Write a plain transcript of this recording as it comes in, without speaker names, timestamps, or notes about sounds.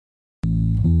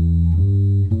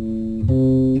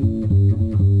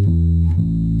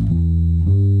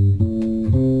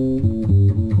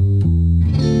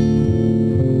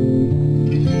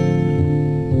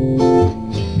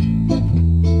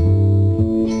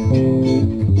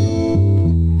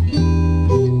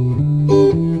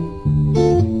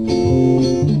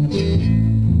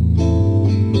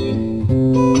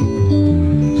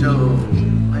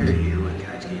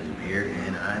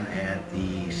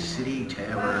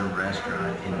Tavern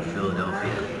restaurant in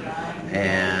Philadelphia.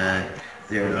 And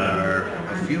there are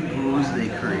a few brews they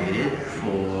created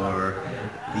for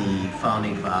the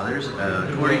Founding Fathers.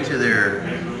 According to their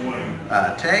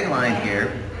tagline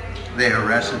here, they are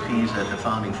recipes that the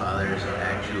Founding Fathers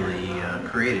actually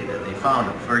created, that they found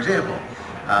them. For example,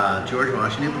 George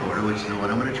Washington Porter, which is the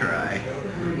one I'm going to try,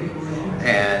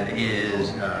 and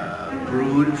is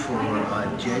brewed for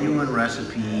a genuine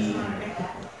recipe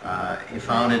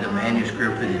found in a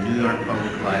manuscript in the New York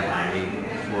Public Library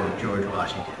for George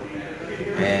Washington.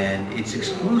 And it's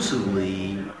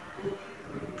exclusively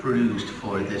produced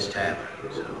for this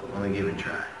tavern, so let me give it a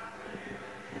try.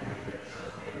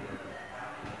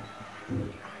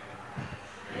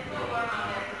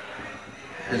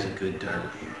 Has a good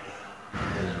dark beer.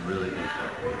 Has a really good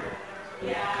dark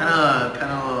beer. Kind of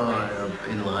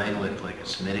in line with like a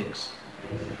Smithwick's.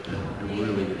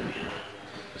 Really good beer.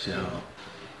 So,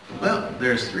 well,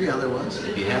 there's 3 other ones.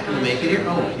 If you happen to make it here,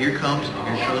 here comes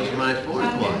my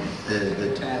 4th one.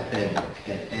 The tap had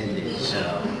ended,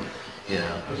 so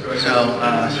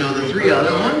so the 3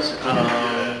 other ones.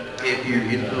 If you're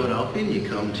in Philadelphia and you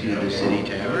come to the City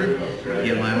Tavern,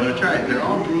 you might want to try it. They're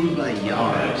all brewed by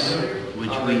Yards,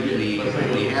 which we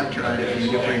have tried a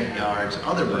few different Yards,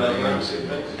 other brands,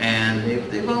 and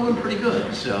they've all been pretty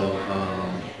good. So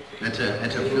that's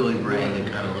a Philly brand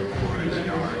to kind of look for is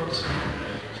Yards.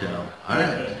 So, all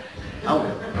right.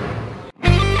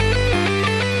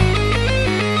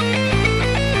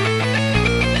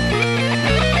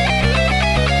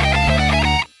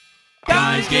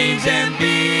 Guys, games, and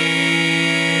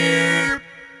beer.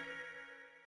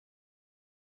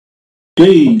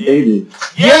 Hey, David.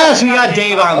 Yes, we got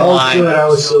Dave on the line. Good. I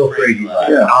was so afraid you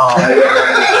left. Yeah.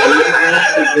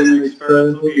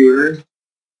 Experimental beer,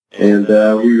 and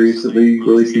we recently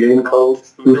released a game called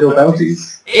Boot Hill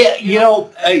Bounties.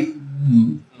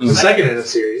 The second in the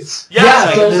series. So The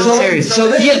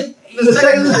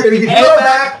second in the series. If you go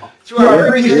back to our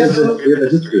previous episode,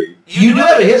 you do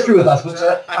have a history with us, which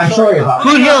I'm sorry about.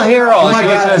 Boot Hill Heroes. Oh my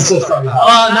God, I'm so sorry.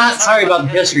 Not sorry about the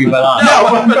history, but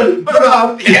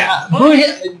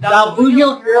Boot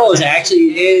Hill Heroes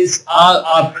actually is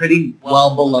a pretty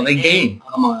well beloved game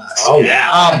among us. Oh yeah.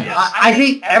 I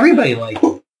think everybody likes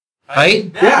it,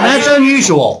 right? Yeah, that's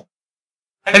unusual.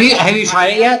 Have you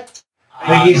tried it yet?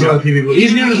 I think he's new.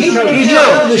 He's new.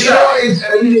 The show is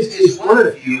one of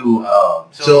the few.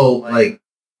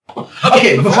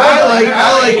 Okay, before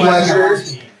I like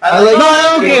westerns. I'm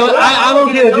okay with it. I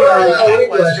like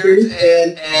westerns,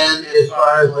 and as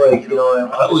far as I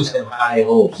always have high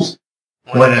hopes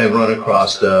when I run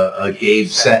across a game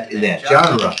set in that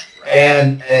genre,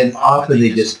 and often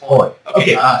they disappoint.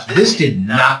 Okay, this did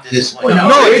not disappoint. No,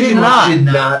 it did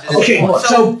not. Okay,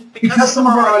 so because some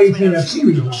of our audience may have seen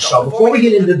the original show, before we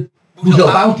get into Boot Hill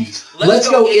Bounties, let's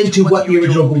go into what the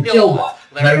original Boot Hill was.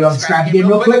 Now you want to describe the game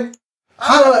real quick?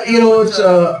 It's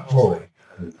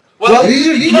Well, these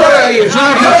are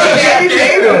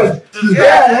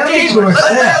that makes more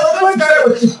sense. Let's start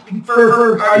with just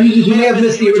for our users who may have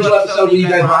missed the original episode when you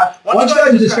guys watched. Why don't you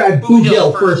guys describe Boot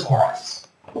Hill first for us?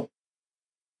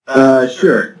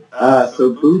 Sure.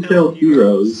 So Boot Hill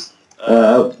Heroes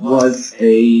was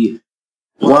a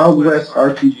Wild West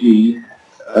RPG,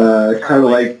 kind of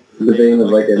like the vein of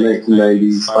like a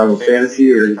 1990s Final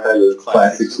Fantasy or any kind of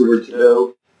classic Super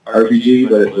Nintendo RPG,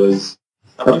 but it was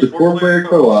up to 4-player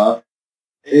co-op,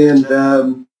 and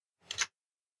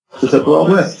it's up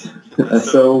Wild West.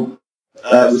 So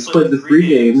it was split into 3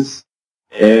 games,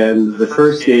 and the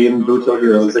first game, Boot Hill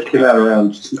Heroes, that came out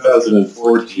around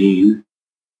 2014,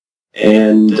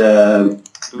 and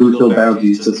Boot Hill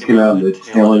Bounties just came out in the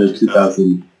tail end of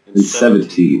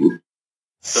 2017.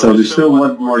 So there's still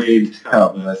one more game to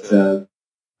come, but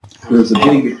there's a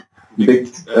big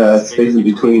space in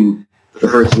between the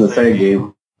first and the second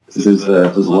game. There's a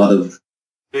lot of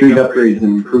big upgrades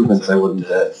and improvements I wouldn't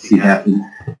see happen.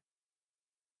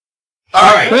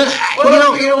 All right.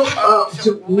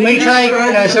 To make sure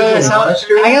I show this out,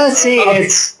 I gotta say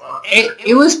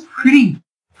it was pretty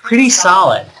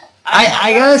solid.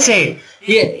 I gotta say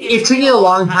it took you a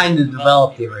long time to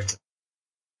develop the original.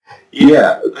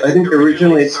 Yeah, I think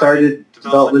originally it started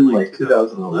development in like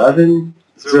 2011.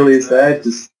 As early as that,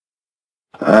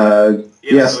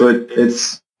 so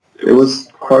it was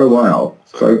quite a while.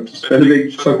 So I spent a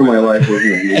big chunk of my life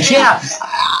working on it. Yeah,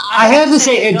 I have to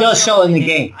say it does show in the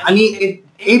game. I mean,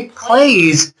 it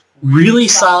plays really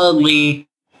solidly,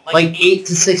 like 8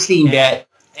 to 16-bit,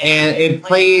 and it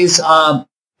plays.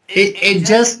 It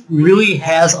just really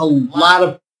has a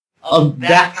lot of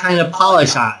that kind of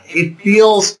polish on it. It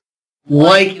feels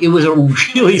like it was a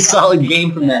really solid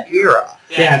game from that era.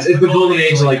 Yeah, it's the golden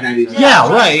age of like 90s. Yeah,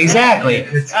 right, exactly.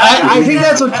 I think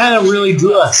that's what kind of really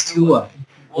drew us to it,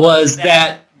 was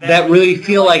that really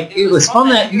feel like it was from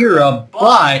that era,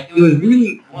 but it was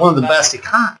really one of the best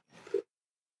economies.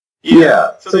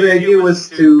 Yeah, so the idea was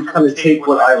to kind of take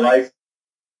what I liked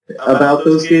about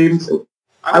those games.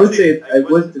 I would say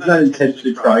it's not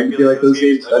intentionally trying to be like those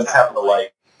games, but I just happen to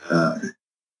like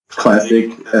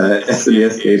classic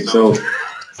SNES games. So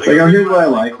it's like, oh, here's what I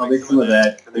like, I'll make some of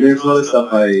that. And here's some other stuff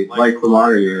I like from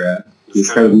our era.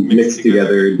 Just kind of mix it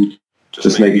together and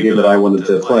just make a game that I wanted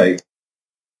to play.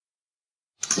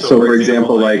 So, for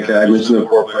example, like I mentioned the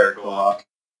 4-player co-op.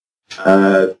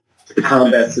 The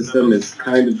combat system is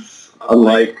kind of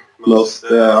unlike most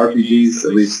RPGs,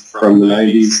 at least from the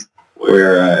 90s,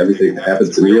 where everything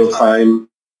happens in real time,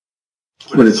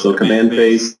 but it's still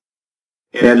command-based.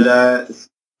 And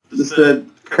just to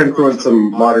kind of throw in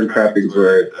some modern trappings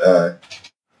where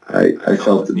I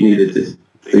felt it needed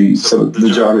some of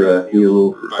the genre, a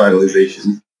little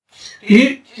revitalization.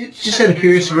 Just out of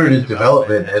curious for the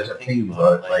development, as I'm thinking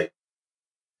about it, like,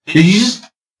 did you just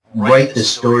write the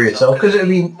story itself? Because I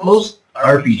mean, most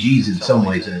RPGs in some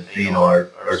ways, are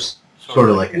sort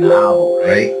of like a novel,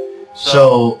 right?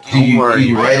 So do you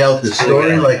write out the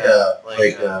story like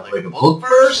a book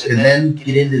first, and then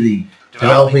get into the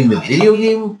developing the video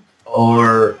game,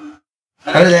 or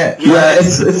how did that? Yeah,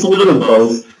 it's a little bit of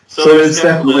both. So there's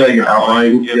definitely like an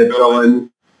outline you get going.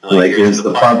 Like here's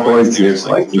the plot points, here's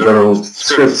like the general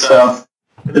script stuff,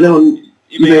 and then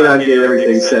you may not get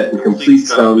everything set and complete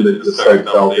some, but just start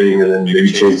developing and then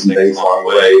maybe change some things along the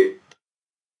way.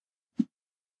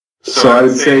 So I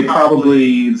would say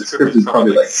probably the script is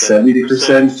probably like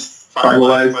 70%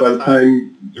 finalized by the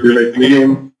time you're making the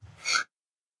game.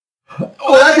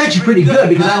 Well, that's actually pretty good,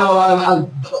 because I know a lot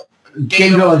of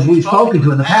game developers we've spoken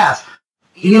to in the past.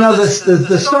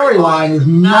 The storyline is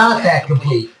not that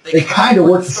complete. They kind of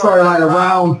work the storyline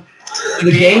around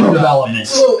the game development.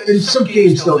 Well, and some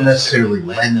games don't necessarily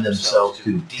lend themselves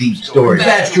to deep stories.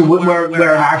 That's true. Where an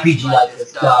RPG like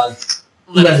this does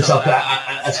lend itself to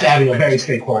having a very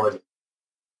straightforward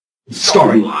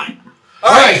storyline.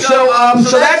 All right, so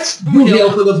that's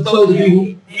Bluehill for the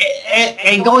people.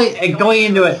 And going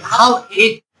into it, how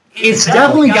it's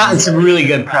definitely gotten some really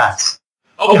good press.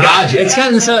 Oh, God, yeah. It's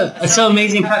gotten some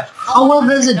amazing press. How well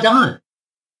has it done?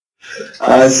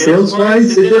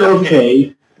 Sales-wise, it did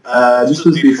okay. This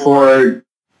was before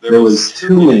there was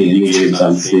too many indie games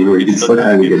on Steam where you could still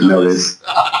kind of get noticed.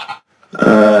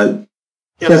 So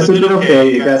it did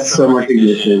okay. It got some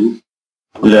recognition.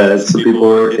 Some people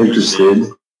were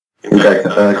interested. And got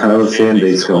kind of a fan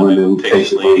base going and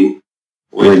patiently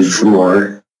waited for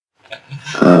more.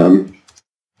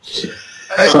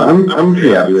 So I'm pretty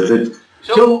happy with it.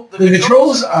 So the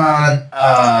controls on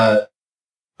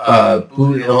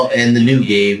Bluehill and the new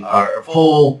game are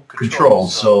full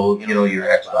controls. So your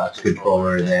Xbox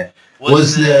controller and that.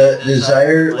 Was the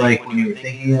desire, like when you were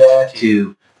thinking of that,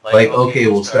 to like, okay,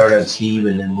 we'll start on Steam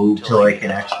and then move to like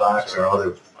an Xbox or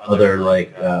other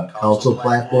like console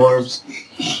platforms?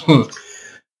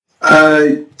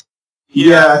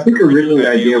 Yeah, I think originally the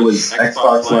idea was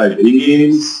Xbox Live Indie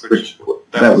Games, which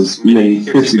that was many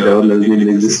years ago and doesn't even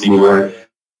exist anymore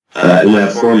in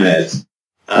that format.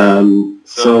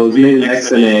 So it was made an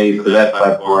XNA for that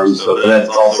platform, so that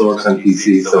also works on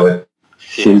PC, so it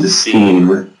came to Steam.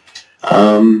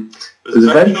 It was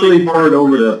eventually ported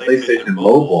over to PlayStation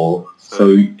Mobile,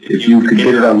 so if you could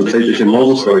get it on the PlayStation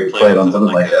Mobile store, you could play it on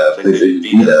something like a PlayStation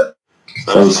Vita.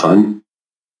 So that was fun.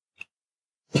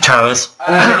 Travis?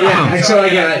 Yeah, so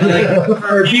again, like,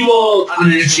 for people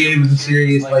uninitiated with the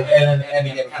series, like, and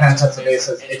again, kind of touch the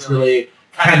basis, it's really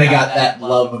kind of got that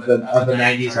love of the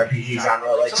 90s RPG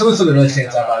genre. Like, so something really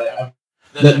stands out about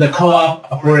it. The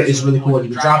co-op for it is really cool. You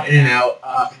can drop in and out.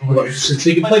 So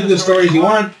you can play through the stories you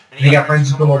want, and you got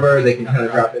friends who come over, they can kind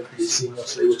of drop in pretty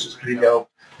seamlessly, which is pretty dope.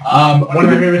 One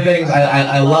of my favorite things,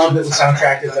 I love that the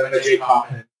soundtrack is done by Jake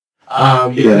Hoffman.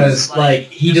 Because like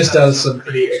he just does some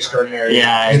pretty extraordinary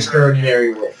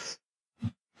riffs.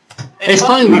 It's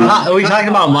funny, we talked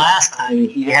about him last time.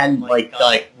 He hadn't like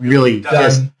really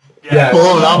just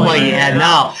blown up like he had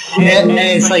now, and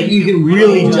it's like you can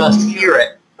really just hear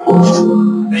it.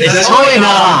 It's totally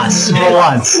not us for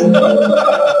once.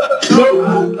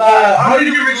 So, how did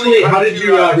you originally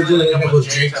come up with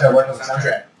Jake to work on the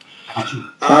soundtrack?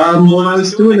 When I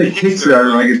was doing the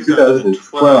Kickstarter, like in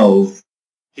 2012.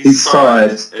 He saw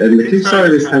it, and the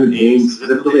Kickstarter is kind of aimed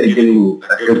specifically at getting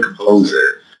a good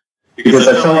composer. Because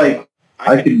I felt like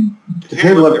I could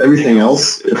handle up everything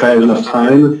else if I had enough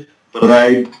time, but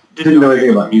I didn't know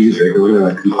anything about music or really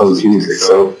like compose music.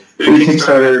 So it big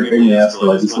Kickstarter, and he asked for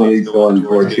like this money to go on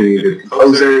board to be a good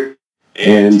composer,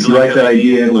 and he liked that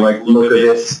idea and liked the look of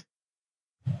it.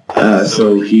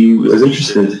 So he was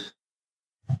interested.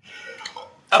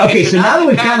 Okay, so now that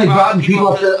we've kind of gotten people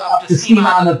up to steam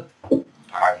on the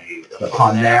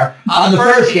pun there, on the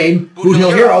first game, Boot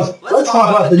Hill Heroes, let's talk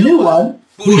about the new one,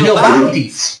 Boot Hill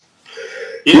Bounties.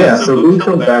 Yeah, so Boot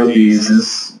Hill Bounties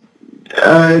is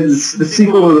the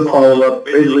sequel to the follow-up.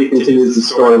 Basically continues the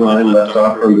storyline left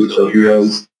off from Boot Hill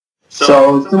Heroes.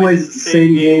 So in some ways it's the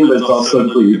same game, but it's also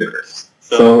completely different.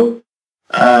 So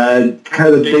kind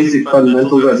of the basic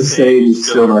fundamentals are the same. It's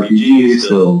still an RPG,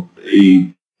 still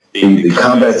the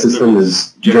combat system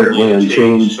is generally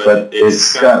unchanged, but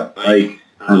it's got, like,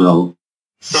 I don't know,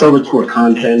 so much more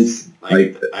content.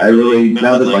 Like, I really,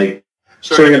 now that, like,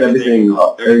 starting at everything,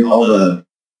 all the,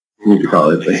 what do you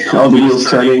call it, like, all the wheels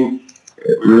turning,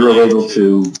 we were able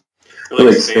to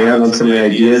really expand on some of the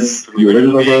ideas from the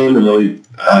original game and really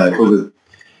go with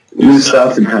new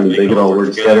stuff and kind of make it all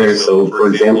work together. So, for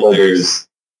example, there's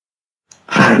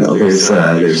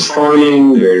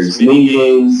farming, there's mini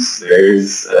games,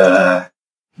 there's weapon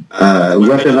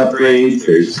upgrades,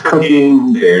 there's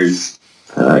cooking, there's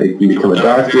you can become a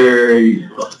doctor, you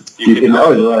can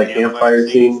there's a lot of campfire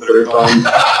scenes that are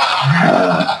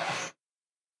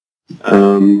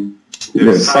fun.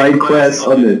 There's side quests.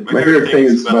 My favorite thing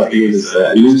about the game is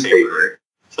a newspaper.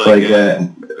 So like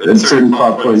at certain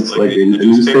plot points, like a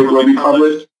newspaper will be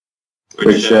published,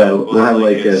 which will have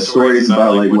like stories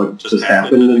about like what just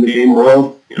happened in the game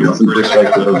world, some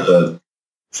perspective of the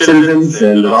citizens,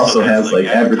 and it also has like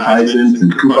advertisements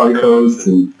and coupon codes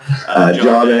and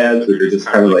job ads, which are just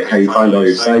kind of like how you find all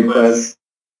your side quests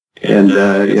and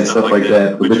stuff like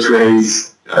that,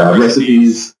 obituaries,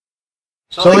 recipes.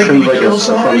 So like, if you kill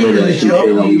somebody, does it show up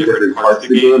in the different parts of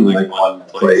the game in like one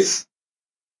place.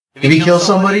 If you kill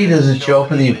somebody, does it show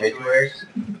up in the obituaries?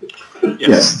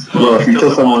 Yes. Well, if you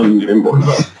kill someone,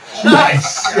 invoice.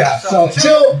 Nice. Yeah. So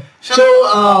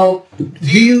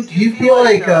do you feel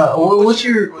like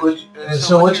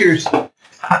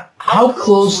how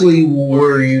closely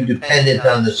were you dependent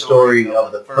on the story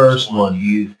of the first one? Do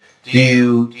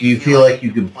you feel like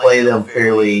you can play them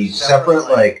fairly separate?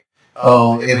 Like,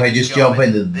 oh, if I just jump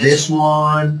into this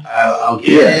one, I'll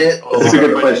get it? That's a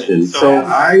good question. So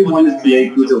I wanted to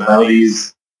make Boot Hill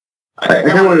Bounties. I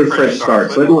kind of wanted a fresh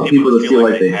start, so I didn't want people to feel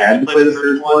like they had to play the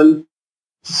first one.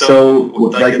 So,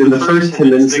 like, in the first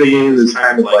 10 minutes of the game, there's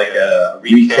kind of like a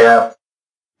recap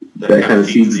that kind of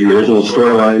feeds the original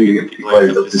storyline to get people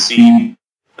up to speed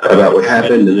about what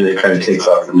happened, and then it kind of takes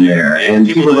off from there. And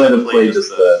people that have played just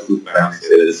the Boot Hill Bounties,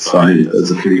 it's fine. It does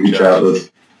a pretty good job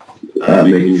of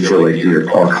making you feel like you're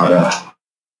all caught up.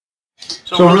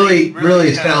 So really,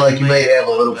 it's kind of like you may have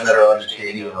a little better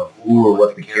understanding of who or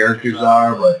what the characters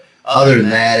are, but other than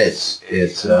that, it's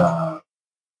pretty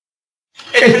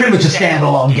much a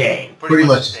standalone game. Pretty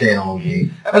much a standalone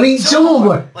game. I mean, some of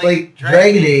them, like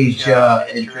Dragon Age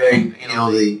and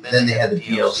then they had the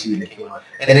DLC that came out,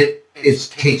 and it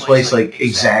takes place like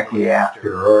exactly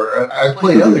after. Or I've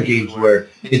played other games where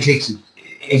it takes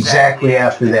exactly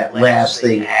after that last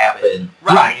thing happened.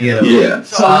 Right. Yeah.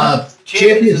 So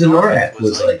Champions of Norrath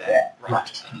was like that.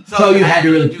 Right. So you had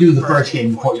to really do the first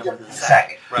game before you jumped to the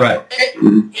second. Right.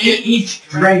 Each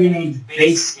Dragon Age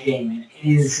base game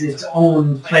is its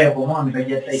own playable one, but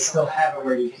yet they still have it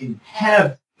where you can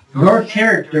have your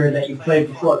character that you played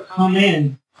before come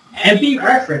in and be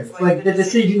referenced, like the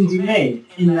decisions you made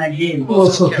in that game. Will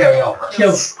still carry over.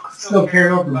 Still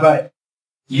carry over, but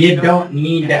you don't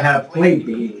need to have played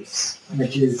the games,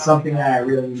 which is something that I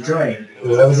really enjoy.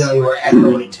 Evidently, we're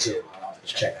echoing too.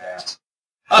 Let's check that.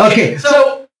 Okay,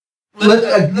 so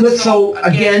so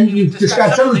again, you've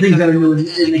described some of the things that are new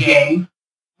in the game.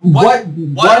 What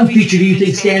one feature do you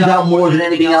think stands out more than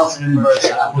anything else in the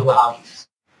Bounties?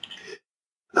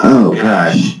 Oh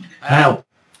gosh.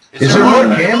 Is there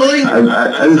more gambling?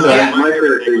 My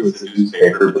favorite thing was the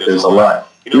newspaper, but there's a lot.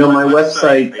 My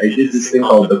website, I did this thing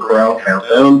called the Corral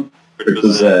Countdown, which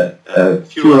was a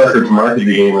few effort to market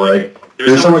the game. Like,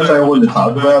 there's so much I wanted to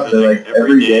talk about that, like,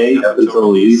 every day up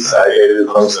until release, I made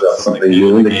a post about something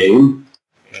new in the game.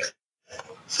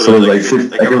 So there's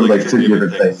like, I give like 2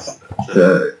 different things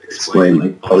to explain,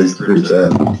 like, all these different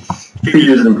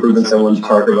features and improvements I wanted to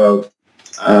talk about.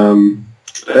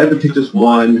 I had to pick just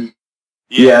one.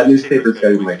 Yeah, newspaper's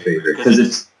gotta be my favorite,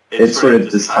 because it sort of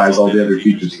just ties all the other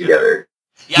features together.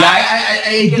 Yeah,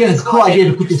 again, it's a cool idea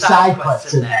to put the side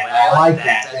quests in there. I like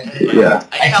that. Yeah.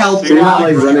 It helps. So you're not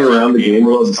like running around the game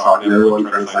world and talking to everyone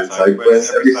trying to find side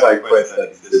quests. Every side quest that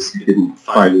exists you didn't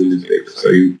find in the newspaper, so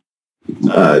you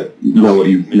know what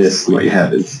you missed and what you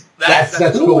haven't. That's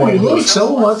cool. Ooh, look,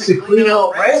 someone wants to clean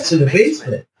out rats in the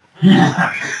basement.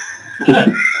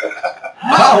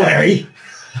 Wow, Larry.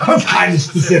 I'm kind of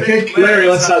specific. Larry,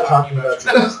 let's not talk about this.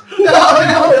 No.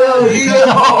 You know,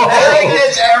 I think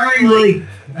that's every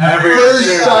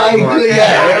first time.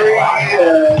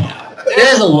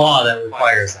 There's a law that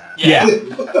requires that. Yeah.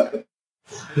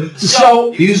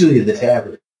 So, Usually the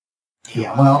tavern.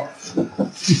 yeah, well.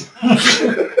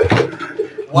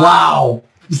 Wow.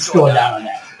 It's going down on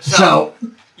that. So,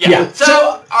 yeah.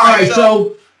 So, alright,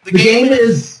 so the game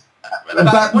is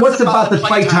about, what's about the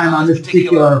playtime on this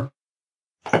particular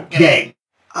game?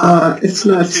 It's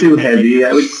not too heavy.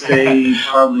 I would say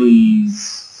probably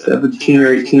 17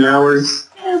 or 18 hours.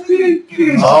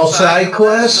 All side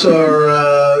quests, or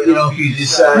if you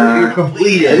decide you're I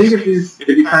completed. think if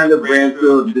you kind of ran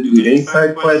through the any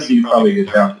side quests, you'd probably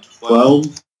get down to 12.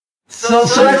 So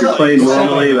So if you're playing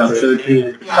normally about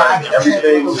 13 times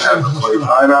everything, you have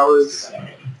 25 hours.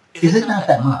 is it not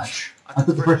that much? I thought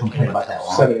the first one played about that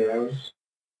long. 7 hours.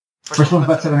 First one's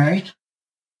about 7 or 8?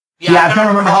 Yeah, I'm trying to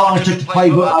remember how long it took to play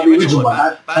the original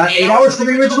one. About 8 hours for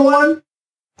the original one?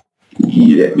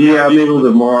 Yeah, maybe a little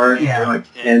bit more. Yeah. Like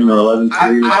 10 or 11 for the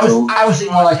original. I was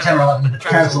thinking more like 10 or 11, but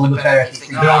Travis a little bit better at these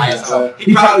things than I am, so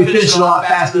he probably finished it a lot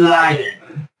faster than I did.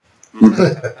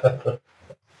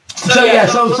 So yeah,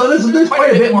 so there's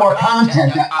quite a bit more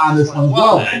content on this one as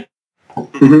well.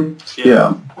 Mhm.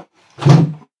 Yeah.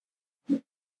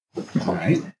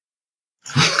 Alright.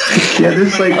 Yeah,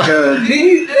 there's like,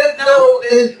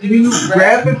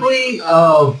 Graphically,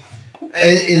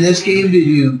 in this game, did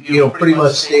you pretty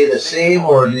much stay the same,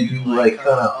 or did you like kind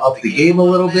of up the game a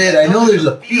little bit? I know there's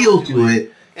a feel to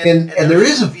it, and there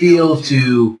is a feel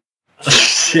to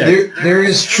there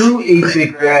is true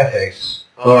 8-bit graphics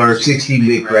or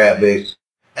 16-bit graphics,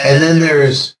 and then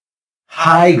there's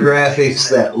high graphics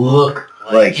that look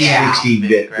like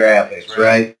 16-bit graphics,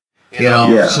 right?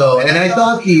 Yeah. So, and I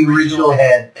thought the original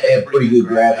had pretty good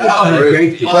graphics. Oh,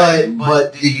 great.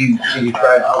 But did you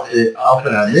try to up it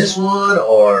on this one,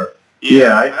 or?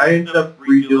 yeah, I ended up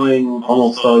redoing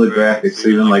almost all the graphics,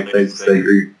 even like places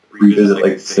that revisit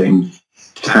like the same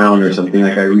town or something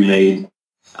like I remade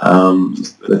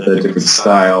with a different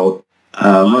style.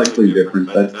 Likely different,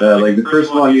 but like the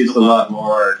first one used a lot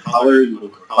more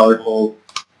colorful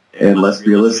and less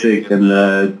realistic, and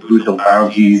the Brutal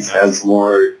Bounties has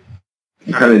more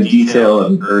kind of detail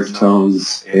and earth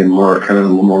tones and more kind of a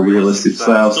little more realistic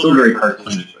style. Still very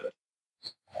cartoonish, but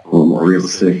a little more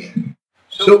realistic.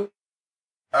 So,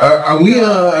 are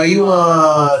you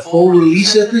full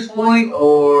release at this point,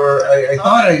 or I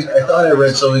thought I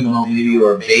read something about maybe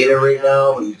you're a beta right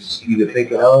now, but you can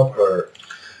pick it up, or?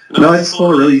 No, it's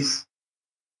full release.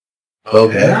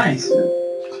 Okay. Nice.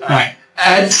 Alright.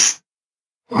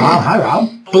 Rob, hi Rob.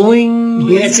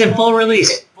 Bling! It's in full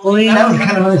release. Bling! That was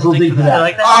kind of a nice little thing for I that.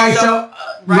 like that. Alright, so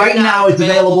right now it's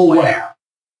available where?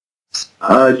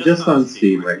 Just on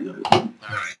Steam right now.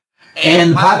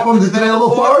 And the platforms it's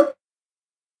available for?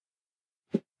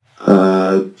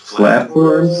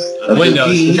 Platforms.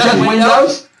 Windows. Just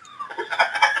Windows?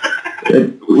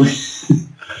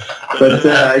 But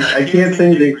I can't say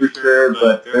anything for sure,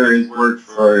 but there is work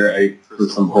for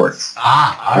some ports.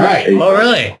 Alright. Oh,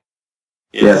 really?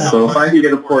 Yeah, so if I can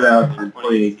get a port out in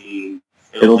 2018,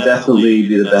 it'll definitely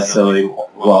be the best-selling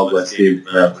Wild West game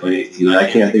throughout 2018. I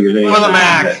can't think of anything For the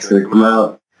Mac. that's going to come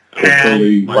out. It'll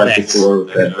totally wipe the floor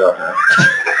with that drop.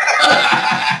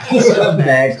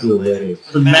 Back to Linux.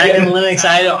 The Mac and Linux,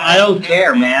 I don't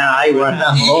care, man. I run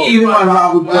on both. Even when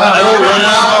Rob would I don't run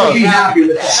out. I would be happy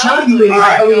with that. How do you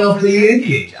coming off the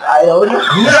engage? I don't know.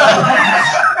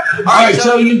 Alright,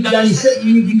 so you said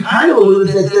you kind of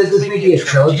alluded that this may be a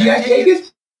trilogy, I take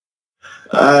it?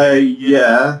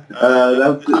 Yeah,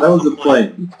 that was the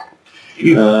plan.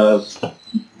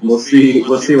 We'll see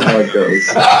how it goes.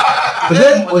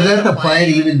 Was that the plan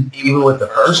even with the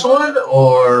first one,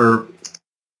 or?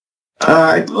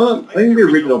 Well, I think the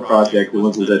original project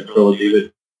wasn't that trilogy,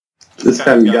 but this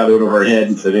kind of got out of our head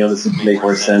and said, this would make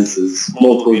more sense as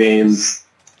multiple games.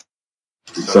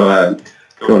 So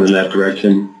going in that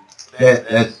direction.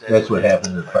 That's what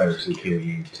happened in the Private Security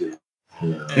games too.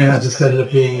 Yeah, just ended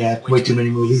up being way too many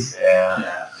movies.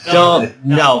 Yeah. No,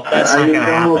 that's not I gonna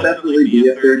there will happen. definitely be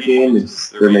a third game.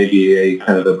 There may be a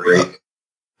kind of a break.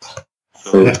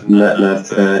 So not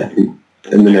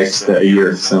in the next year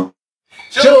or so.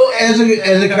 So as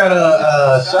a kind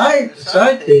of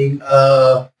side thing,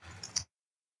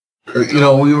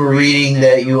 we were reading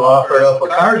that you offered up a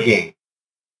card game.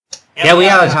 Yeah, we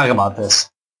gotta talk about this.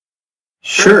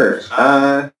 Sure.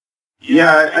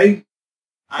 Yeah,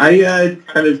 I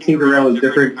kind of tinker around with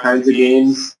different kinds of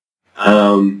games.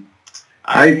 I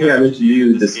I think I mentioned to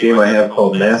you this game I have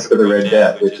called Mask of the Red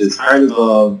Death, which is kind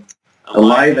of a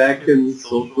live-action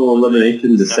social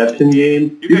elimination deception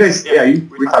game. You guys, we're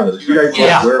talking about this. You guys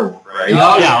like Werewolf,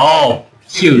 right?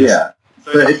 Huge. Yeah.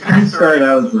 So it kind of started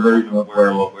out as a version of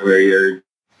Werewolf where you're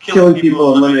killing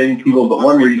people, eliminating people, but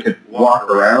one where you could walk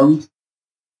around.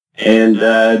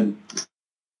 And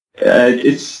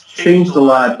it's changed a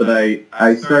lot, but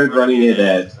I started running it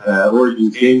at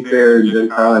Origins Game Fair and Gen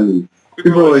Con, and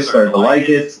people always started to like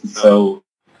it. So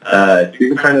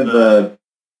you're kind of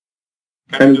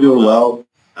doing well.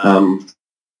 I'm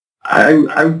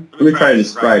going to try to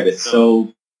describe it.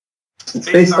 So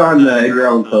it's based on Edgar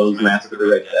Allan Poe's Mask of the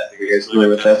Red Death. Are you guys familiar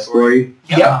with that story?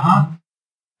 Yeah.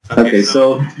 Okay,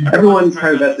 so everyone's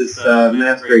kind of at this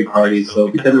masquerade party, so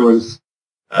because everyone's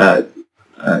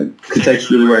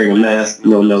contextually wearing a mask,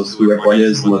 no one knows who everyone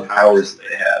is and what powers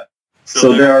they have.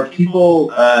 So there are people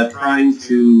trying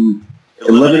to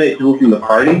eliminate people from the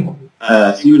party.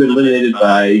 So you get eliminated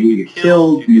by, you get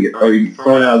killed, or you get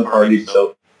thrown out of the party.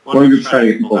 So one group's trying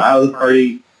to get people out of the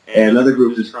party, and another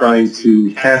group is trying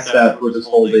to cast out whoever's is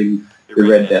holding the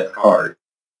Red Death card.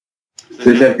 So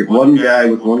you have to get one guy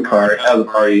with one card out of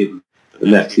the party, and the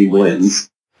next team wins.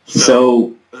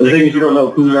 So the thing is, you don't know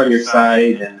who's on your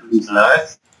side and who's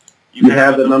not. You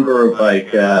have a number of like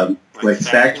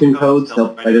faction codes to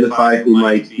help identify who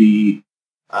might be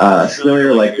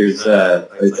familiar. Like there's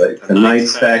like the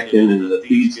Knights faction and the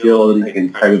Thieves Guild, and they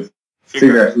can kind of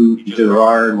figure out who each other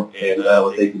are and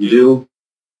what they can do.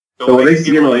 So what makes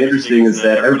the game really interesting is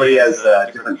that everybody has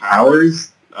different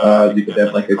powers. You could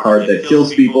have like a card that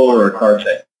kills people, or a card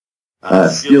that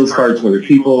steals cards from other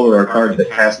people, or a card that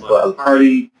casts people out of the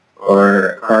party,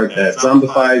 or a card that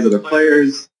zombifies other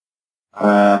players.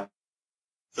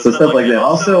 So stuff like that.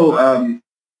 Also,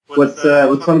 what's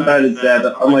fun about it is that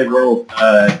unlike Werewolf,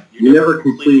 you're never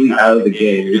completely out of the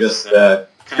game. You're just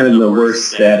kind of in the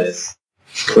worst status.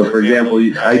 So, for example,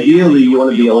 ideally you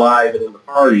want to be alive and in the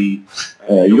party.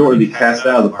 You don't want to be cast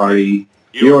out of the party.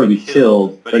 You don't want to be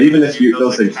killed. But even if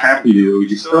those things happen to you,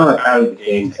 you're still not out of the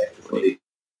game technically.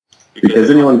 Because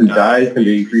anyone who dies can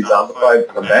be re-zombified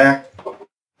and come back.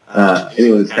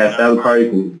 Anyone who's cast out of the party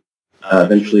can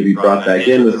eventually be brought back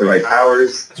in with the right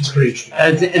powers. That's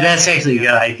actually a good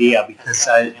idea, because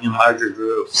in larger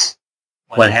groups,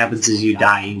 what happens is you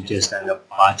die and you just end up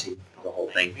watching the whole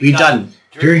thing. We've done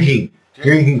Drinking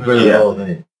for the whole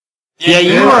thing. Yeah,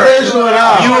 you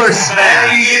were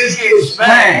smashed. You just get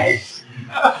smashed.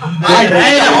 I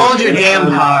didn't hold your damn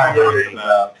card.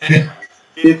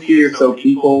 50 or so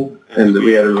people, and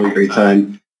we had a really great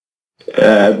time.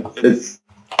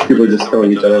 People are just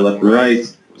throwing each other left and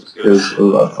right. It was a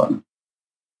lot of fun.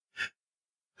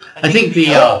 I think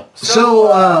So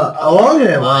along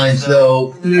that lines,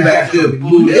 though, back to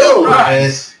Blue Hill,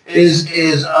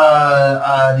 is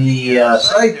on the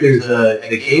site. There's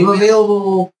a game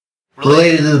available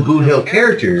related to the Boot Hill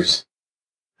characters.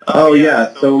 Oh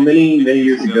yeah, so many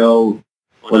years ago,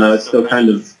 when I was still kind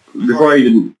of before I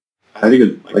even, I think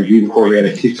it was like even before we had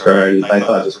a Kickstarter, I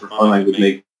thought just for fun I would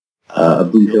make a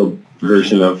Boot Hill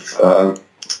version of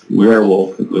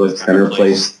Werewolf. It was kind of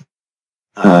replaced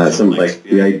some like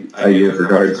the idea for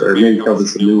cards, or maybe come up with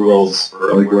some new roles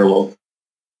for like Werewolf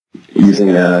using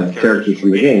characters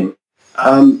from the game.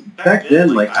 Back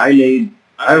then, like I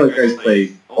let guys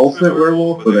play Ultimate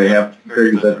Werewolf, where they have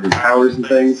characters that have different powers and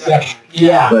things.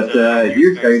 Yeah. But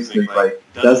your guys there's like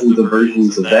dozens of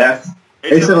versions of that.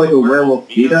 They used to have like a Werewolf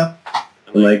meetup,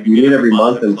 and like you meet every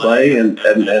month and play, and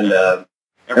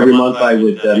every month I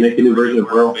would make a new version of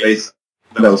Werewolf based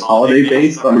that was holiday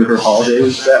based on whatever holiday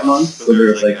was that month. So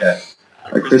there was like a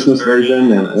Christmas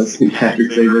version and a St.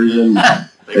 Patrick's Day version,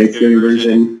 Thanksgiving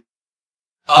version.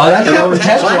 Oh,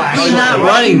 that's why we're not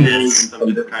running this.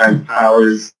 Some different kinds of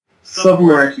powers. Some of them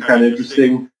were actually kind of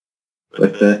interesting,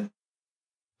 but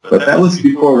that was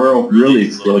before Werewolf really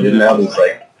exploded. Now there's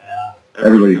like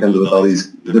everybody comes with all these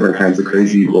different kinds of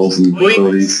crazy roles and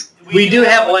abilities. We do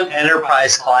have one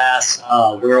Enterprise class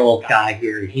Werewolf guy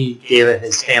here. He gave it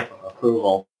his stamp of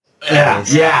approval.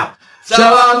 Yeah.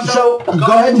 So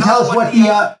go ahead and tell us what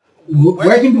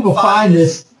where can people find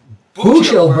this Boot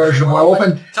Hill version of Werewolf,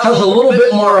 and tell us a little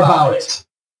bit more about it.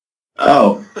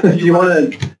 Oh, if you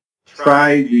want to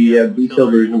try the Boot Hill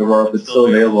version of Werewolf, it's still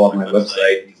available on my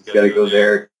website. You just got to go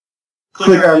there,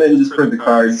 click on it, and just print the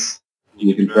cards, and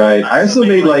you can try it. I also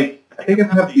made I think I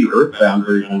have the Earthbound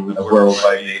version of Werewolf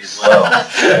I made as well.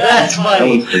 That's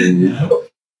funny.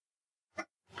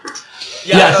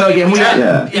 Yeah, so again,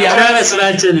 Travis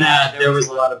mentioned that there was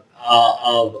a lot of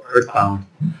Earthbound.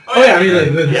 Oh yeah, I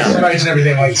mean the spikes and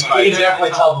everything, like you can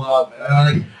definitely tell them up.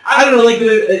 I don't know, like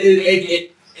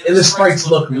it and the sprites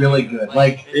look really good.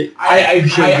 Like I am a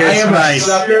sprites.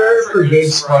 sucker for game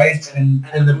sprites, and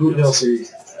the Boot Hill series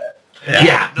has that.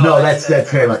 Yeah, no, that's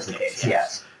very much the case.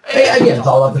 Yes. Again, it's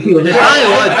all about the feeling.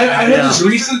 I had this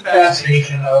recent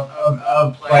fascination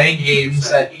of playing games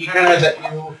that you kind of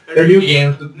have they're new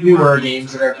games, the newer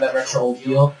games that are that retro old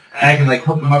feel, and I can like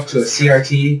hook them up to a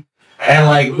CRT, and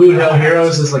like Boot Hill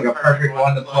Heroes is like a perfect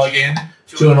one to plug in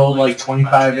to an old like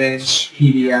 25-inch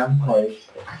PDM. Like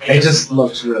it just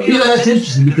looks really. You know, that's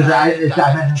interesting because I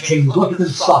imagine change look because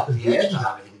it's soft as the edges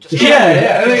on it.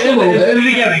 Yeah. And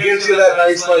again, it gives you that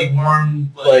nice, like,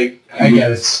 warm, like, I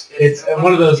guess it's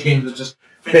one of those games that just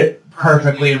fit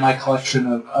perfectly in my collection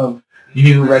of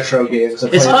new retro games.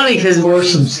 It's funny because back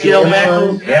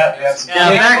when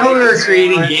back when we were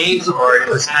creating games for it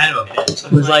was kind of a bitch.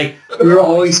 It was like we were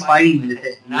always fighting with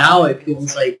it. Now it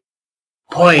feels like,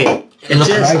 boy, it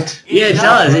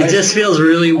does. It just feels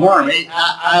really warm.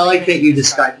 I like that you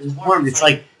described it as warm. It's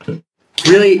like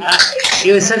really,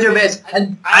 it was such a bitch.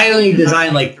 I only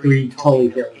designed like 3 totally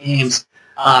different games,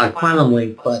 Quantum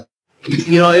Link, but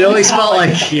it always felt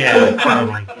like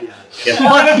Quantum Link. Yeah,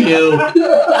 fuck you.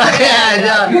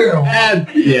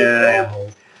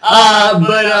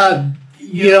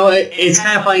 It's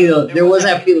kind of funny though. There was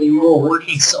that feeling you were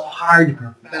working so hard to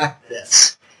perfect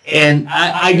this, and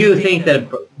I do think that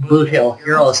Boot Hill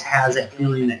Heroes has that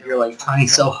feeling that you're like trying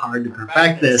so hard to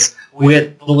perfect this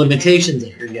with the limitations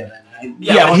that you're given.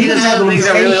 Yeah, well, he doesn't have the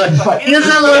limitations. He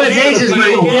doesn't have the limitations, but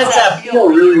he gets that feel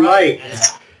really right.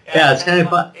 It's kind of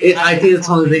fun. I think it's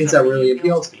one of the things that really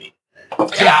appeals to me.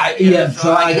 Yeah.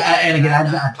 So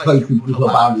I've not played through Blue Hill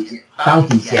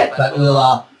Bounties yet, but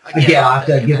I'll have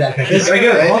to give that.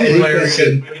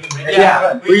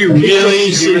 We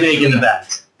really should make it the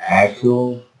best.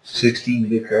 Actual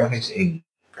 16-bit graphics and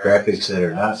graphics that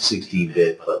are not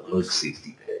 16-bit but look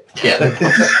 16-bit. Yeah.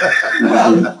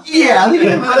 Give it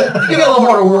a little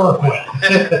more to work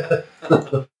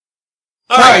with.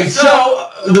 Alright, so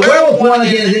the Werewolf one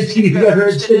again is interesting if you guys are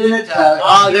interested in it.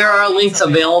 There are links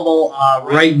available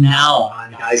right now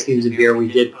on Guys, Games, and Beer. We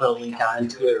did put a link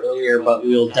onto it earlier, but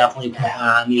we will definitely put it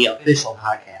on the official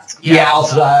podcast. Yeah,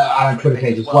 also on our Twitter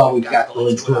page as well. We've got the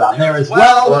links to it on there as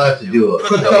well. We'll have to do it.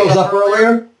 Put those up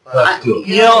earlier. We'll have to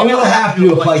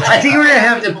do a play test. I think we're going to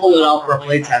have to pull it out for a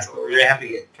play test, but we're going to have to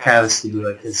get Travis to do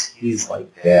it because he's like...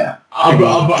 Yeah. I'll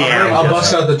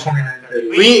bust out the 2930.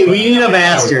 We need a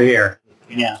master here.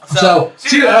 Yeah. So,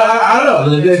 I don't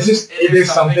know. There's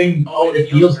something... it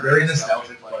feels very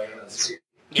nostalgic playing this year.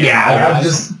 Yeah.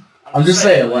 I'm just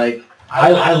saying, like...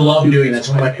 I love doing that. It's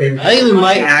one of my favorite. I think we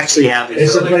might actually have it.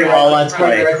 It's something let's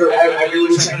play. I really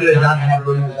wish I could have done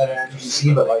that on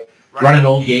PC, but like running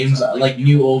old games, like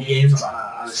new old games on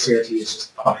a CRT is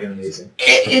just fucking amazing.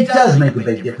 It does make a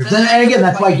big difference, and again,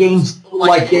 that's why games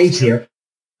like Days here.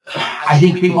 I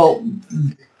think people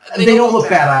they don't look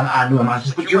bad on new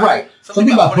monsters, but you're right.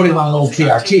 Something about putting them on an old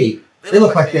CRT, they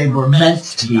look like they were meant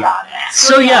to be on that.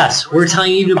 So yes, we're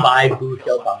telling you to buy Boot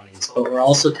Hill Bounties, but we're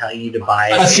also telling you to buy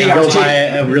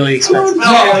a really expensive.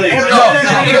 Hey,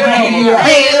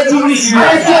 that's what he's one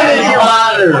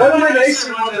of my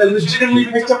nicer ones that legitimately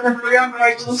picked up for free on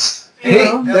Craigslist. Hey,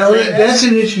 that's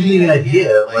an interesting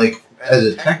idea. Like as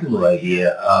a technical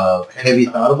idea, have you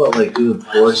thought about like doing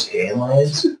floor scan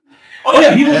lines? Oh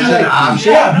yeah, people do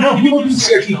people do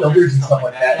CRT filters and stuff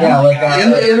like that. Yeah, like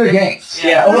in their games.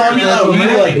 Yeah,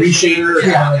 like reshader or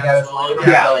something like that.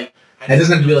 Yeah, like it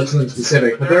doesn't have to be like something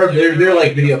specific, but they're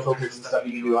like video filters and stuff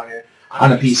you can do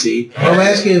on a PC. Well, I'm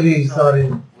asking if you thought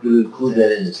to include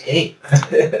that in this game.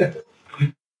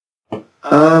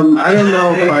 I don't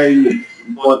know if I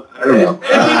want. I don't know. If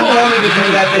people wanted to do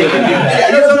that, they can do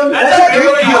that. That's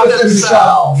really how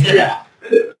themselves. Yeah.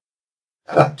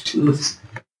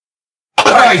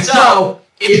 Alright, so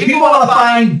if people want to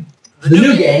find the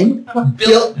new game,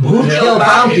 Boot Hill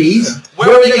Bounties, where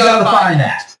are they going to find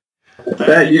that?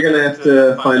 That you're going to have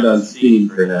to find on Steam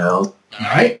for now.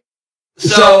 Alright.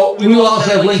 So we will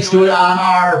also have links to it on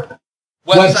our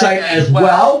website as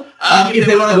well. If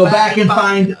they want to go back and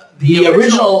find the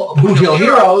original Boot Hill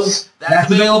Heroes, that's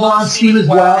available on Steam as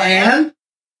well, and?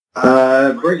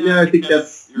 Right now I think you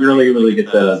really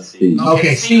get that on Steam.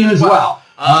 Okay, Steam as well.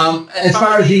 As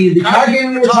far as the card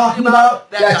game we were talking about,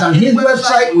 that's on his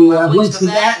website. We will have links to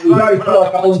that. We've already put out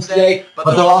a couple links today, but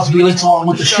there'll also be links along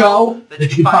with the show that you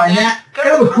can find that.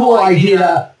 Kind of a cool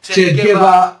idea to give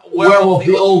Werewolf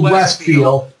the Old West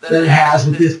feel that it has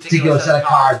with this particular set of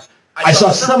cards. I saw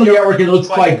some of the artwork and it looks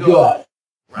quite good.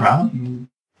 Well,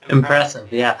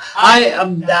 impressive, yeah.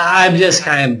 I'm just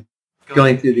kind of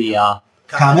going through the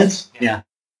comments. Yeah,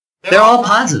 they're all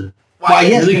positive. Why,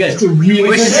 yes, really good. it's a really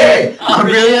Which good is game.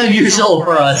 really unusual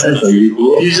for us. That's It's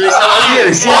unusual. usually some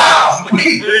reviews. Wow!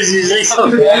 There's usually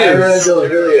some Yeah, I read reviews. the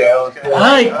video.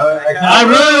 I'm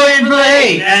really waiting for the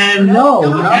hate, and no.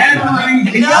 No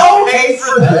hate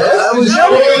for this. I was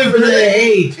waiting for the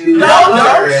hate.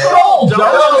 Don't troll. Don't I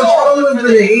was waiting for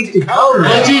the hate to counter.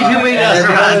 What did you make us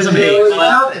for some hate? There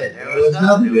was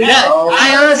nothing. Yeah,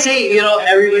 I honestly,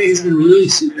 everybody's been really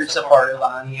super supportive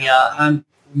on the,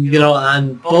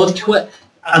 on both Twitch,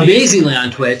 amazingly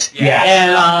on Twitch, Yeah.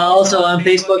 and also on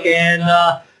Facebook and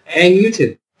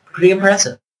YouTube. Pretty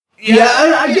impressive.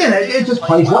 Yeah, again, it just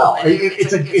plays well.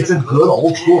 It's a good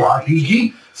old school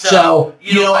RPG. So,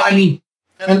 I mean,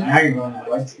 Now you're going to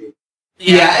White Street.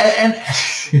 yeah, and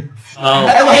Oh,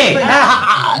 hey,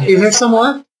 is there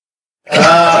someone?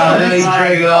 Then you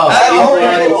break it off.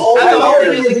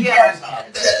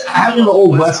 having the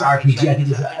old West RPG, I think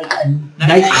is a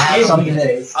nice to have something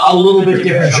that's a little bit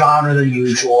different genre than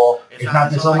usual. It's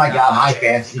not just, oh my god, high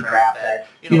fantasy crap that,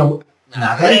 not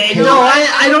that No,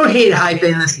 I don't hate high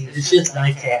fantasy. It's just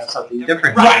nice to have something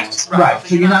different. Right.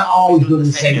 So you're not always doing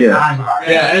the same time.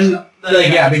 Yeah, and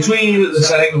between the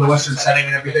setting, the Western setting,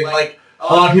 and everything, like a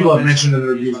lot of people have mentioned in the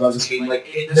reviews about this game, like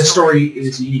the story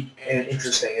is unique and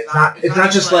interesting. It's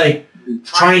not just like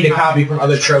trying to copy from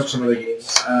other tropes from other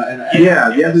games.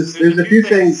 There's a few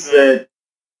things that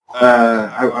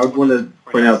I would want to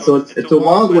point out. So it's a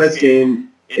Wild West game.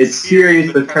 It's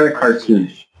serious, but kind of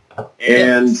cartoonish.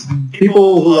 And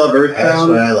people who love That's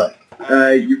what I like.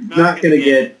 Earthbound, you're not going to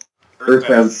get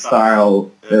Earthbound style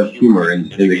of humor in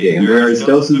the game. There are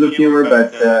doses of humor,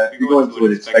 but if you're going to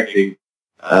it expecting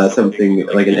something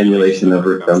like an emulation of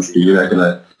Earthbound, so you're not going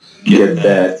to get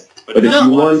that. But if you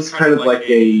want kind of like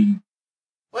a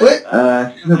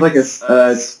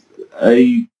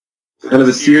kind of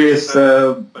a serious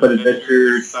but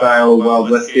adventure style Wild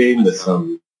West game with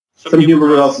some humor,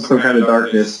 but also some kind of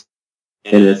darkness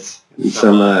in it, and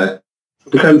some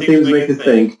kind of themes make you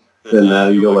think, then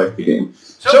you'll like the game.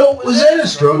 So was that a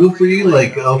struggle for you?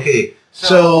 Like, okay,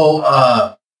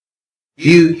 so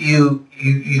you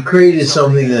created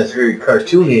something that's very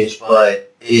cartoonish,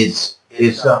 but it's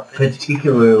not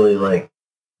particularly like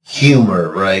humor,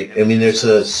 right? I mean, there's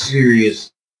a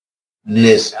seriousness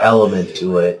element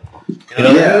to it.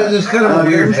 There's kind of a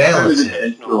weird balance. It's kind of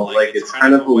intentional. Like, it's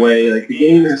kind of a way, like the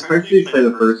game, especially if you play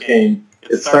the first game,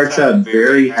 it starts out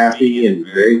very happy and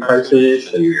very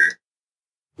cartoonish, and you're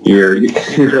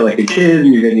like a kid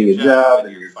and you're getting a job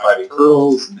and you're fighting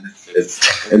girls.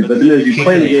 But then as you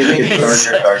play the game, it gets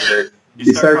darker and darker.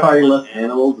 You start fighting less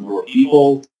animals and more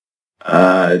people.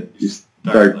 You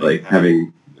start like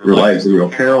having your lives in real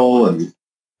peril, and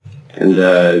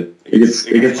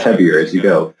it gets heavier as you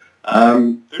go.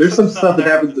 There's some stuff that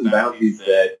happens in Bounties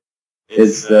that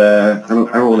is I don't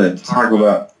want to talk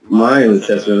about my own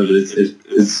assessment of it.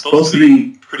 It's supposed to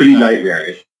be pretty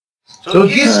nightmarish. So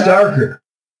it gets darker.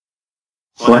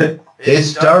 What?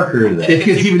 It's darker then. It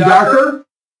gets even darker?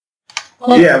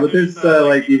 Yeah, but there's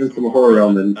like even some horror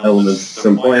elements at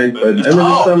some point, and then there's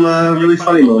some really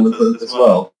funny moments as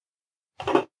well.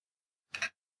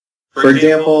 For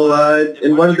example,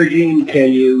 in one of the games,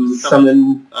 can you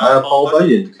summon Paul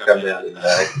Bunyan to come down and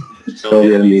kill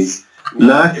the enemies?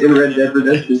 Not in Red Dead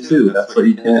Redemption 2. That's what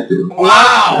you can't do.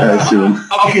 Wow! I assume.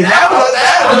 Okay,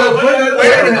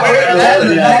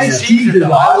 that's cheated. I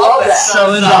love that.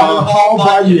 So it's Paul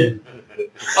Bunyan.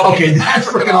 Okay, that's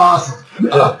freaking awesome.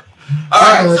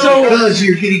 Alright, so Because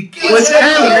you're getting what's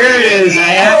kind of weird is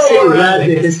I actually read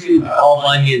the history of Paul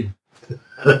Bunyan.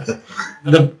 The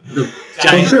I'm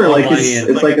giant sure, Paul like Bunyan.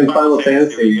 it's like in Final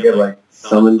Fantasy, you get like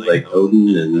summons like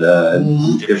Odin and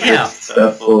different Yeah.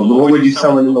 stuff. Well, what would you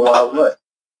summon in the Wild West?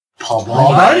 Paul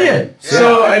Paul Bunyan. Bunyan.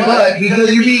 So, but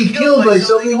because you're being killed by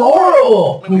something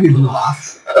horrible. You've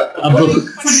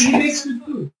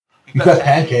got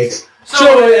pancakes.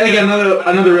 So again,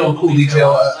 another real cool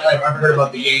detail I've heard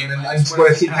about the game, and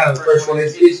what I've seen kind of the first one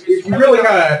is you really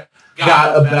kind of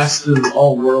got a best of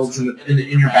all worlds in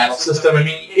your battle system. I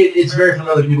mean, it's very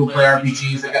familiar to people who play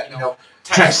RPGs. They got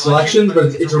text selections,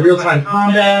 but it's a real time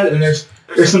combat, and there's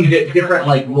some different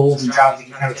like roles and jobs you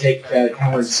can kind of take kind of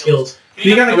learn skills. Can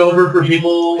you kind of go over for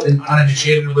people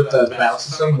uninitiated with the battle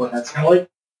system what that's kind of like?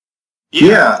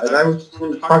 Yeah, and I was just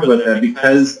going to talk about that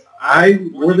because I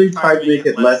really tried to make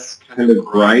it less kind of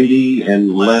grindy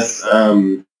and less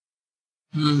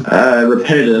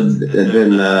repetitive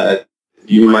than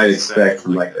you might expect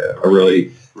from like a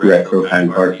really retro kind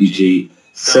of RPG.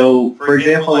 So, for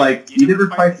example, like you never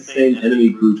fight the same enemy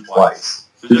group twice.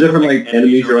 There's different like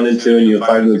enemies you run into and you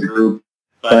fight them as a group,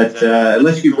 but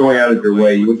unless you're going out of your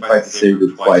way, you wouldn't fight the same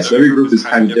group twice. So every group is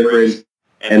kind of different,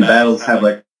 and battles have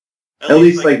like at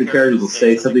least like the characters will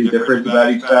say something different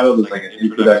about each battle. There's like an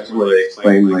introduction where they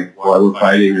explain like why we're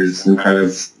fighting or some kind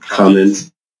of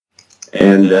comments.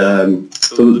 And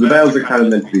so the battles are kind of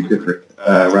meant to be different,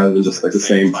 rather than just like the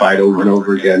same fight over and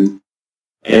over again.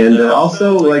 And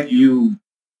also like you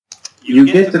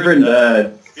get different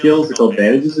skills or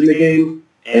advantages in the game,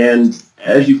 and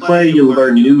as you play, you'll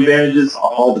learn new advantages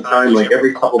all the time. Like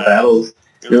every couple battles,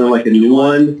 you learn like a new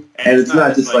one, and it's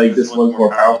not just like this one's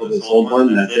more powerful than this old one,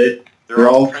 and that's it. They're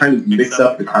all kind of mix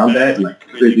up the combat and like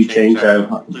completely change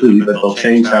but they'll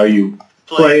change how you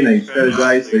play and they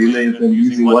strategize. So you may have been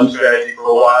using one strategy for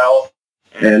a while,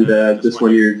 and just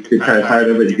when you're kind of tired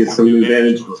of it, you get some new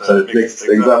advantage, so it mixes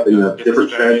things up in a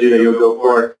different strategy that you'll go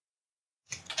for.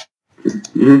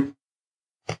 Mm-hmm.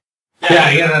 Yeah,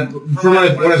 again, from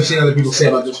what I've seen other people say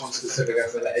about this one specific, I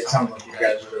feel that it sounds like you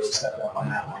guys really stepped up on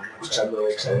that one, which I'm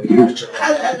really excited about.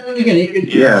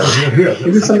 Yeah,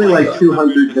 there's something like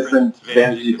 200 different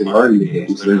advantages you can learn in the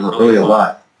game, so there's really a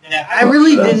lot. Yeah, I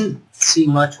really didn't see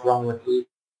much wrong with it.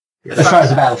 As far as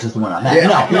the battle system went on that.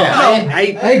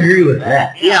 I agree with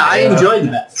that. Yeah, I enjoyed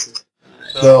the battle system.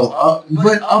 So,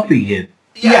 but upping it.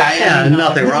 Yeah,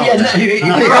 nothing wrong with that.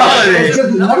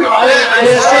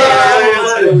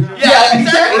 Yeah,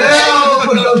 exactly.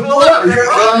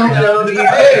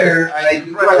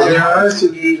 There are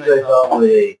some games I thought where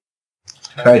they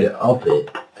tried to up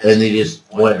it, and they just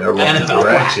went a wrong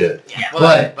direction.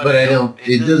 But I don't.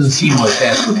 It doesn't seem like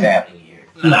that's what's happening here.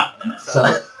 No.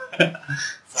 So,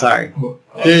 sorry.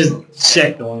 There's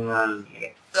shit going on.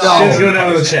 Let's go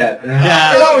down to the chat.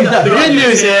 Yeah. The good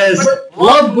news is,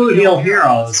 love Boot Hill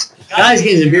Heroes. Guys,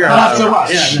 Games and Beer House. Not so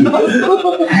much.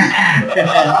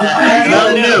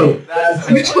 Nothing new.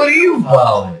 Which one are you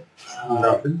following?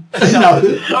 Nothing.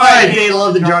 Alright, they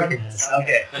love the drunkenness.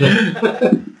 Okay.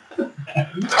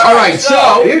 Alright,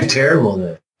 so you're terrible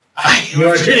then.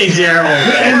 You're getting terrible.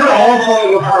 And we're all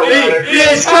falling apart.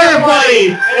 It's kind of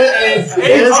funny.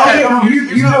 It's kind of,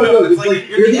 you know how it goes. It's like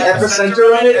you're the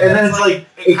epicenter of it, and then it's like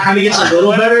it kind of gets a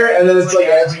little better, and then it's like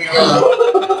as we go.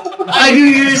 I do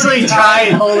usually try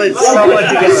and hold it somewhat The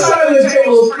together. side of the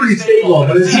table is pretty stable,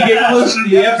 but as you get closer to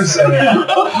the epicenter,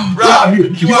 Rob,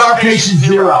 you are patient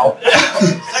zero.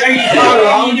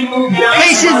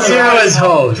 Patient zero is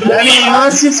host. I mean,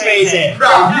 let's just face it.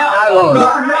 Rob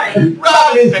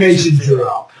is patient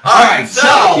zero. Alright, so.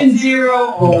 Patient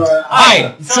zero or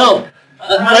Alright, so.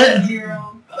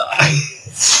 zero.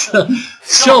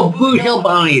 So, Boot Hill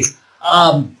Bounties.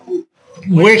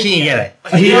 Where can you get it?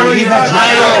 One more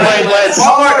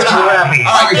time.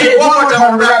 Alright, get it one more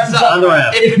time. Wrap this up. On the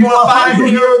wrap. If you want to find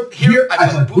here,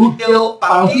 I put Boot Hill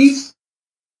Bounties.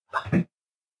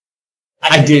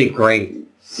 I did it great.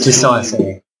 Just so I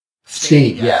say.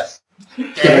 Steve, yes.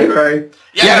 Okay.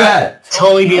 Yeah.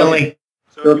 Totally be a link.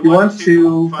 So if you want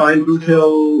to find Boot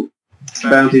Hill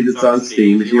Bounties, it's on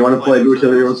Steam. If you want to play Boot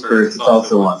Hill Heroes first, it's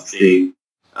also on Steam.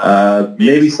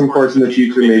 Maybe some ports in the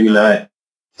future, maybe not.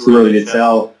 It's really to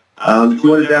tell. If you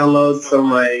want to download some of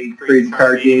my crazy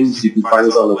card games, you can find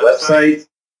those on the website.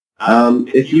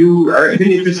 If you are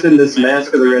interested in this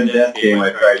Mask of the Red Death game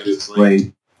I tried to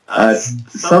explain,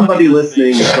 somebody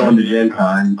listening is going to Gen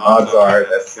Con. Odds are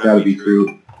that's got to be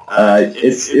true.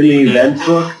 It's in the event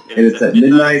book, and it's at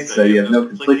midnight, so you have no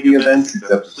conflicting events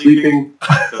except for sleeping.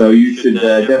 So you should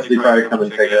definitely try to come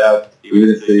and check it out. Even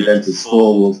if the event is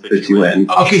full, we'll fit you in.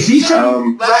 Okay, so you said...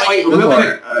 Wait, real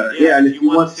quick. Yeah, and if you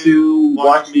want to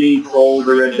watch me troll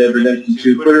the Red Dead Redemption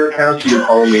 2 Twitter account, you can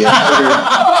follow me on Twitter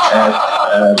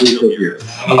at Boot Hill Heroes.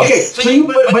 Okay, so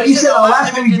but you said the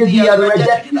last time you did the Red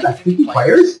Dead, you got 50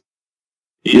 players?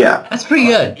 Yeah. That's pretty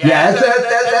good. Yeah,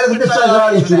 that's a good size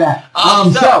audience for that.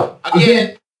 So,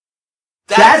 again,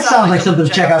 that sounds like something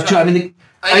to check out too. I mean,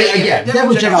 again,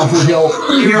 definitely check out Boot Hill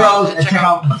Heroes and check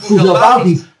out Boot Hill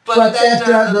Bounties. But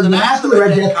that, the Master of the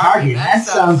Red Death card game, that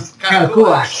sounds kind of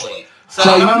cool, actually.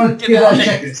 So you might want to give that a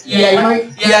check. Yeah, you might.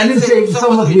 Yeah, I didn't say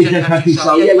some of the weekend country,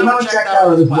 so yeah, you might want to check that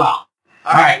out as well.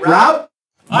 All right, Rob.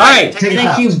 Alright,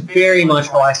 thank you very much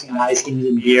for watching Ice Games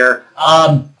and Beer.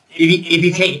 If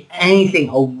you take anything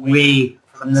away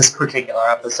from this particular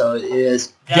episode,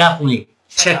 is definitely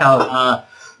check out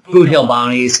Boot Hill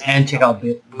Bounties and check out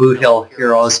Boot Hill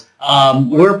Heroes.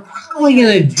 We're probably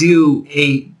going to do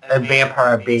a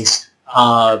vampire-based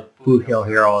Boot Hill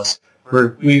Heroes.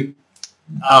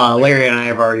 Larry and I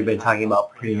have already been talking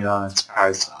about putting it on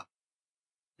Surprise stuff.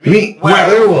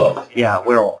 Werewolf. Yeah,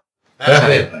 werewolf. That's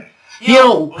it. You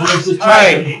know,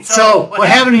 alright, so what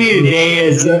happened to me today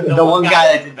is the one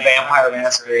guy that did the Vampire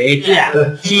Masquerade,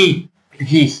 he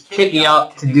hit me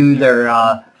up to do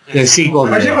their sequel.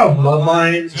 Are you talking about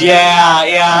Bloodlines? Yeah,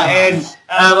 and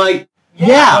I'm like,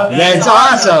 Yeah, that's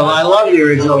awesome. I love the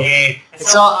original game.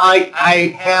 So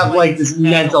I have like this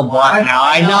mental block now.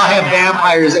 I now have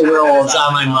vampires and werewolves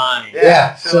on my mind.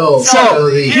 Yeah. So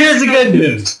here's the good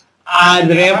news. On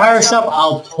the vampire stuff,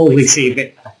 I'll totally save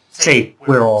it. Say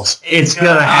werewolves. It's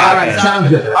gonna happen. All right, sounds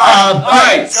good. All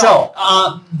right, so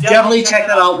definitely check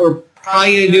that out. We're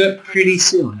probably gonna do it pretty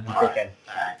soon, I'm thinking.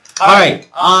 All right,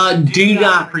 do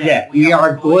not forget, we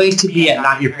are going to be at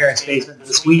Not Your Parents' Basement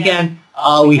this weekend.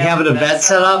 We have an event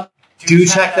set up. Do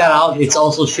check that out. It's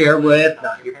also shared with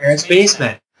Not Your Parents'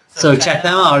 Basement. So check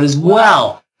them out as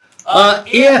well.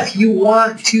 If you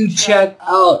want to check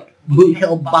out Boot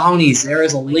Hill Bounties, there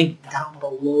is a link down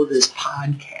below this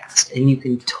podcast, and you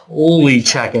can totally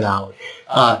check it out.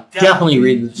 Definitely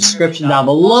read the description down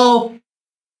below.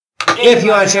 If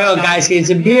you want to check out Guys, Games,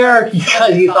 and Beer,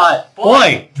 because you thought,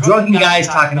 boy, drunken guys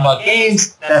talking about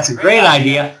games, that's a great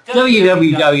idea,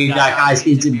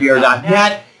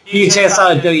 www.guysgamesandbeer.net. You can check us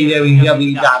out at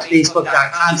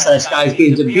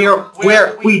www.facebook.com/guysgamesandbeer,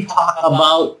 where we talk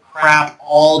about crap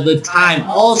all the time.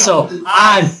 Also,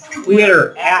 on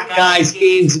Twitter,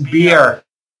 @GuysGamesBeer.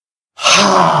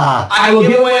 I will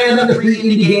give away another free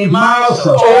indie game tomorrow.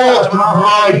 So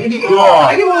I give away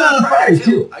on Friday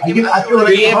too. I feel like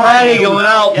Friday going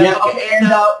out. Yeah.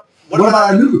 And what about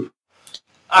our new group?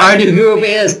 Our new group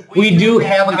is, we do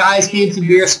have a Guys, Games, and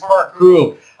Beer support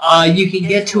group. You can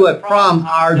get to it from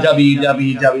our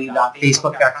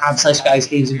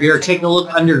www.facebook.com/guysgamesandbeer. Take a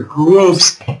look under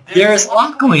groups. There's a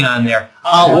lot going on there.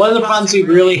 One of the problems we've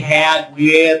really had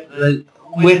with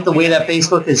the way that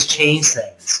Facebook has changed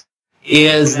things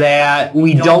is that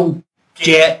we don't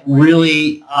get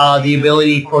really the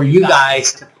ability for you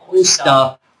guys to post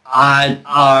stuff on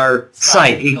our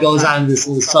site. It goes on this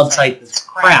little sub-site that's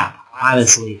crap,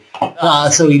 honestly.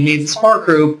 So we made the support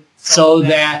group so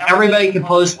that everybody can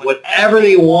post whatever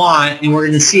they want, and we're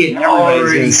going to see it, and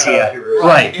everybody's going to see it.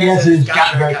 Right. Yes, it's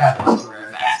gotten very fast.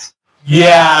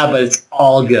 Yeah, but it's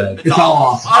all good. It's all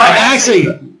awesome.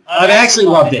 I've actually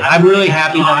loved it. I'm really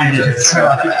happy that I did it. All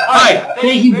right,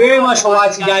 thank you very much for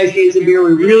watching Guys, Games, and Beer.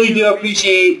 We really do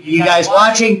appreciate you guys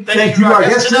watching. Thank you, our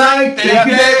guest tonight. Thank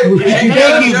you, Dave.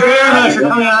 Thank you very much for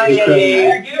coming on again,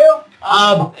 Dave. Thank you.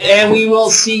 And we will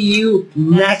see you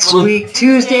next week,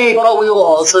 Tuesday, but we will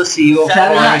also see you, of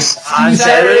course, on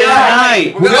Saturday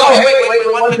night. Wait,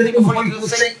 one thing before you do the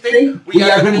same thing. We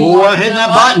are going to hit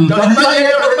that button. We're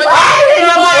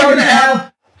going to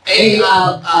have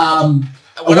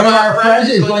one of our friends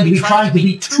is going to be trying to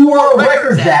beat 2 world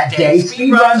records that day.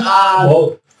 Speed runs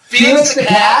on Felix the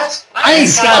Cat. I think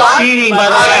Scott's cheating, by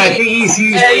the way. I think he's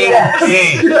using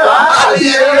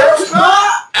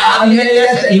and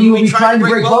you will be trying to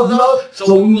break both of those.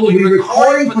 So we will be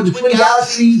recording for the Twin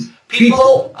Galaxies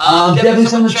people. Definitely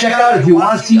something to check out if you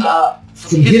want to see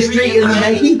some history in the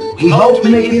making. We hope to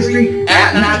make history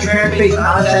at Not Your Parents' Basement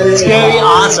on Saturday. It's going to be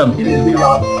awesome. It is going to be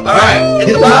awesome. All right.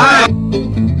 Goodbye.